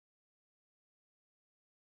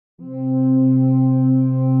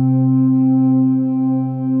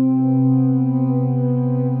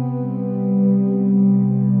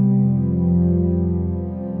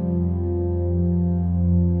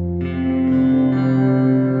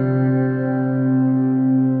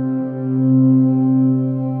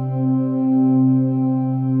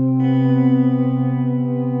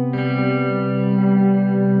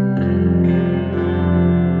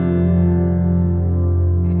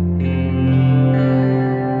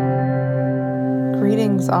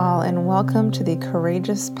Greetings all, and welcome to the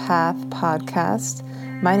Courageous Path podcast.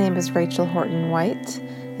 My name is Rachel Horton White,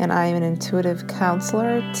 and I am an intuitive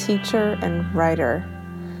counselor, teacher, and writer.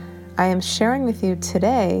 I am sharing with you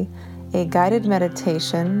today a guided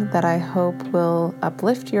meditation that I hope will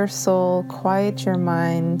uplift your soul, quiet your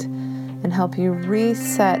mind, and help you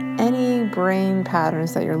reset any brain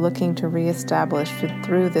patterns that you're looking to reestablish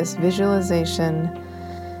through this visualization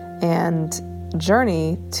and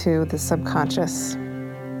journey to the subconscious.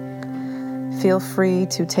 Feel free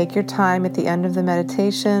to take your time at the end of the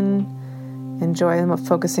meditation, enjoy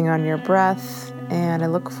focusing on your breath, and I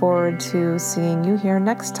look forward to seeing you here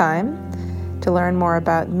next time. To learn more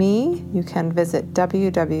about me, you can visit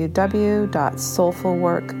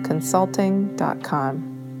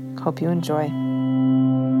www.soulfulworkconsulting.com. Hope you enjoy.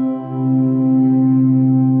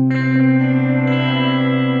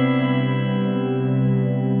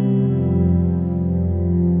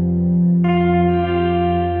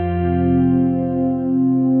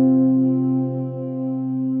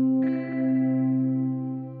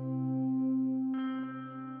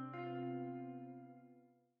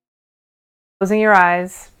 Closing your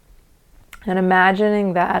eyes and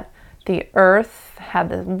imagining that the earth had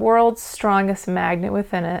the world's strongest magnet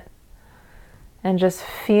within it, and just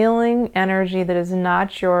feeling energy that is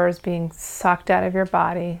not yours being sucked out of your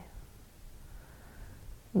body,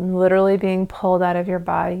 literally being pulled out of your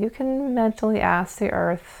body. You can mentally ask the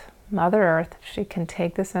earth, Mother Earth, if she can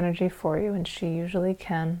take this energy for you, and she usually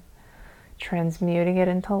can, transmuting it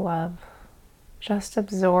into love, just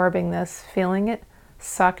absorbing this, feeling it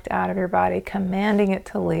sucked out of your body, commanding it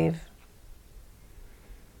to leave.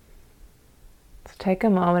 So take a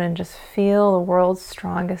moment and just feel the world's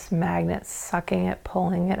strongest magnet sucking it,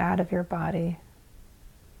 pulling it out of your body.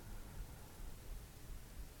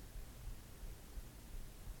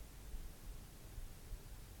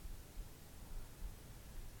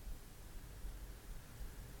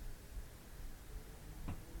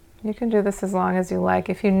 You can do this as long as you like.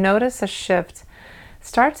 If you notice a shift,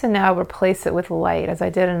 start to now replace it with light, as I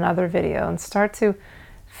did in another video, and start to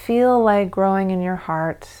feel light growing in your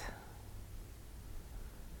heart.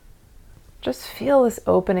 Just feel this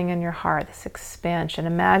opening in your heart, this expansion.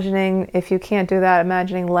 Imagining, if you can't do that,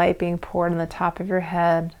 imagining light being poured on the top of your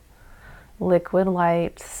head, liquid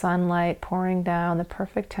light, sunlight pouring down, the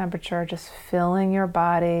perfect temperature, just filling your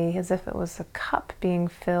body as if it was a cup being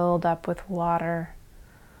filled up with water.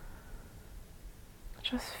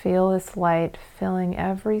 Just feel this light filling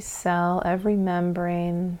every cell, every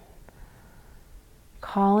membrane,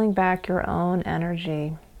 calling back your own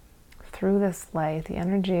energy through this light, the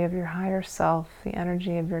energy of your higher self, the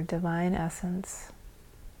energy of your divine essence.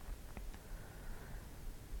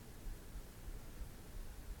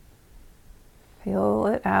 Feel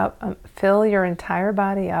it out, fill your entire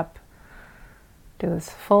body up. Do this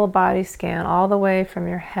full body scan all the way from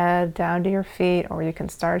your head down to your feet, or you can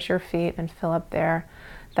start at your feet and fill up there.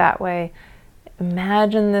 That way,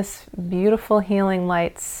 imagine this beautiful healing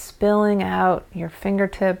light spilling out your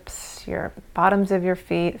fingertips, your bottoms of your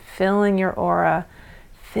feet, filling your aura,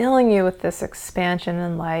 filling you with this expansion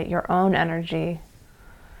and light, your own energy.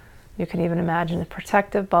 You can even imagine a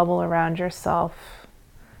protective bubble around yourself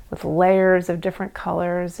with layers of different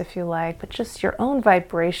colors if you like, but just your own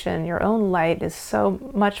vibration, your own light is so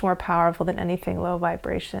much more powerful than anything low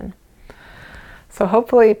vibration. So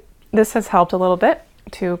hopefully this has helped a little bit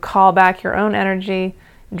to call back your own energy,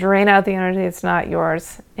 drain out the energy that's not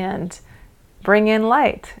yours, and bring in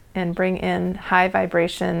light and bring in high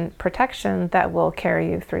vibration protection that will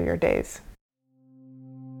carry you through your days.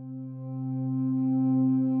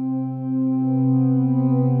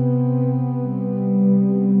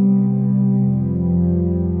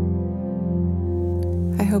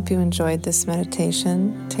 I hope you enjoyed this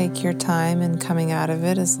meditation. Take your time in coming out of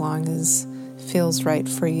it as long as it feels right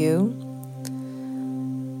for you.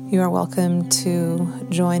 You are welcome to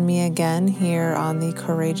join me again here on the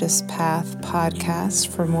Courageous Path podcast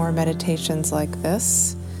for more meditations like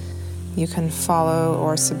this. You can follow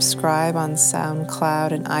or subscribe on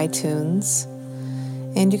SoundCloud and iTunes.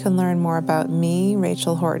 And you can learn more about me,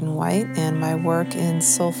 Rachel Horton White, and my work in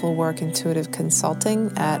Soulful Work Intuitive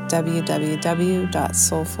Consulting at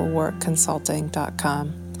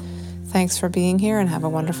www.soulfulworkconsulting.com. Thanks for being here and have a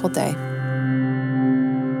wonderful day.